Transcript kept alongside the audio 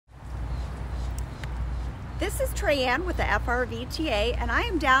This is Trayanne with the FRVTA, and I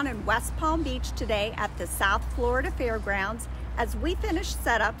am down in West Palm Beach today at the South Florida Fairgrounds as we finish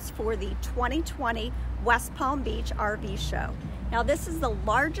setups for the 2020 West Palm Beach RV Show. Now, this is the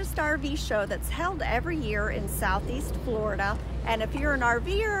largest RV show that's held every year in Southeast Florida, and if you're an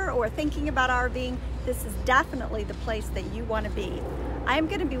RVer or thinking about RVing, this is definitely the place that you want to be. I am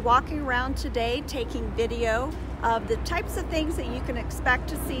going to be walking around today taking video of the types of things that you can expect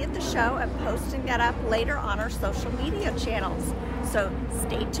to see at the show and posting that up later on our social media channels. So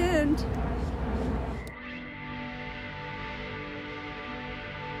stay tuned.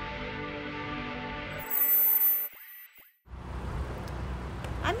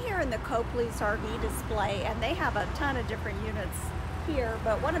 I'm here in the Copley's RV display, and they have a ton of different units here,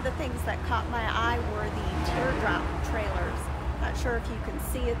 but one of the things that caught my eye were the teardrop trailers. Not sure if you can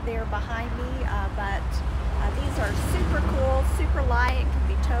see it there behind me, but these are super cool, super light, can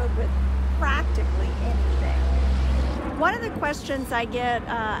be towed with practically anything. One of the questions I get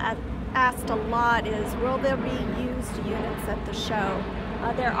asked a lot is, will there be used units at the show?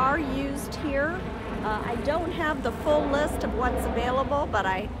 There are used here. I don't have the full list of what's available, but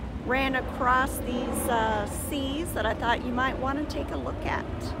I ran across these C's that I thought you might want to take a look at.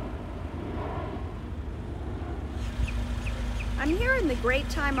 I'm here in the Great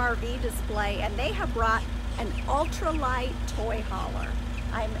Time RV display, and they have brought an ultralight toy hauler.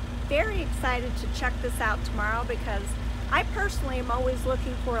 I'm very excited to check this out tomorrow because I personally am always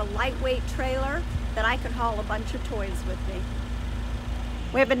looking for a lightweight trailer that I can haul a bunch of toys with me.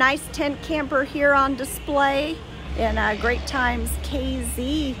 We have a nice tent camper here on display in Great Times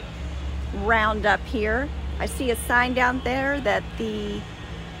KZ Roundup here. I see a sign down there that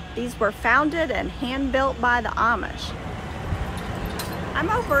these were founded and hand-built by the Amish. I'm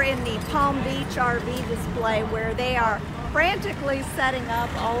over in the Palm Beach RV display where they are frantically setting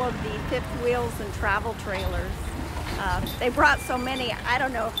up all of the fifth wheels and travel trailers. They brought so many, I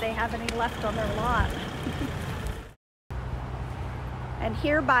don't know if they have any left on their lot. And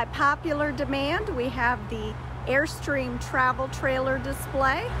here by popular demand, we have the Airstream travel trailer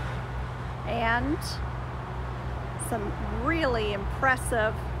display and some really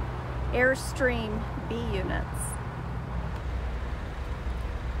impressive Airstream B units.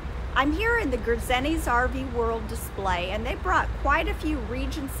 I'm here in the Grzeni's RV World display, and they brought quite a few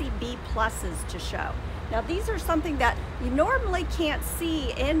Regency B Pluses to show. Now, these are something that you normally can't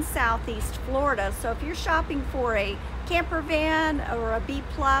see in Southeast Florida, so if you're shopping for a camper van or a B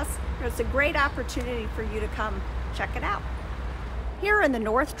Plus, it's a great opportunity for you to come check it out. Here in the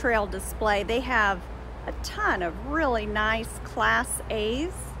North Trail display, they have a ton of really nice Class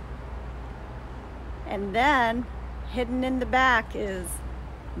A's, and then hidden in the back is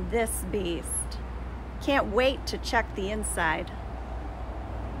this beast. Can't wait to check the inside.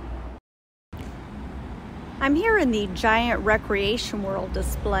 I'm here in the Giant Recreation World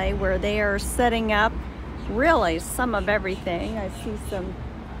display where they are setting up really some of everything. I see some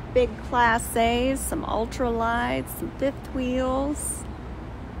big Class A's, some ultralights, some fifth wheels,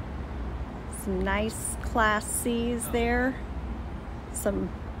 some nice Class C's there, some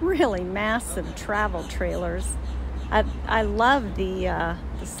really massive travel trailers. I love the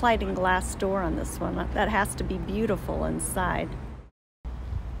sliding glass door on this one. That has to be beautiful inside.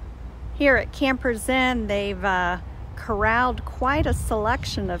 Here at Campers Inn, they've corralled quite a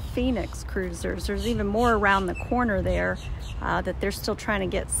selection of Phoenix cruisers. There's even more around the corner there that they're still trying to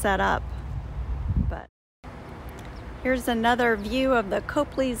get set up. But here's another view of the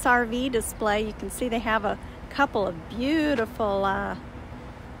Copley's RV display. You can see they have a couple of beautiful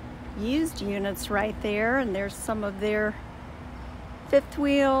used units right there, and there's some of their fifth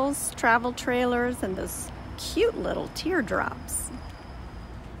wheels, travel trailers, and those cute little teardrops.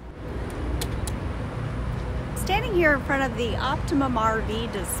 Standing here in front of the Optimum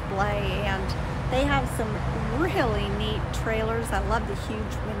RV display, and they have some really neat trailers. I love the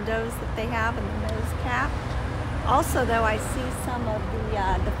huge windows that they have and the nose cap. Also, though, I see some of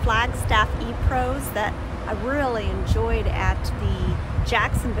the Flagstaff E-Pros that I really enjoyed at the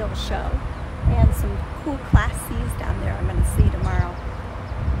Jacksonville show, and some cool Class C's down there I'm going to see tomorrow.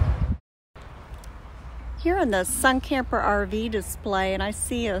 Here in the Sun Camper RV display, and I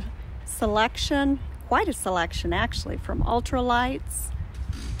see a selection, quite a selection actually, from ultralights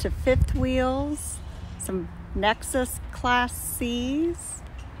to fifth wheels, some Nexus Class C's,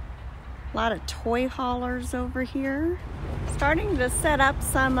 a lot of toy haulers over here. Starting to set up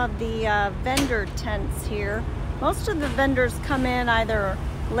some of the vendor tents here. Most of the vendors come in either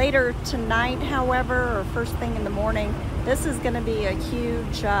later tonight, however, or first thing in the morning. This is going to be a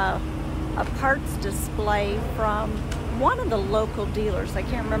huge a parts display from one of the local dealers. I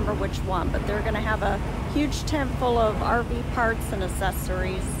can't remember which one, but they're going to have a huge tent full of RV parts and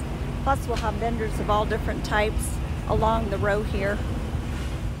accessories. Plus we'll have vendors of all different types along the row here.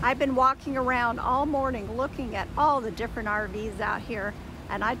 I've been walking around all morning looking at all the different RVs out here,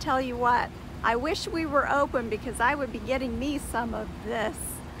 and I tell you what, I wish we were open because I would be getting me some of this.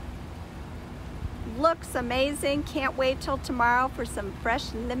 Looks amazing. Can't wait till tomorrow for some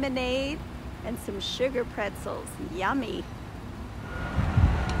fresh lemonade and some sugar pretzels. Yummy.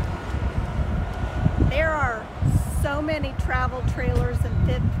 There are so many travel trailers and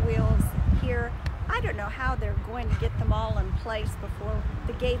fifth wheels here. I don't know how they're going to get them all in place before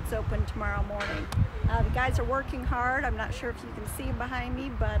the gates open tomorrow morning. The guys are working hard. I'm not sure if you can see them behind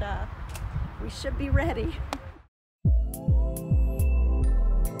me, but we should be ready.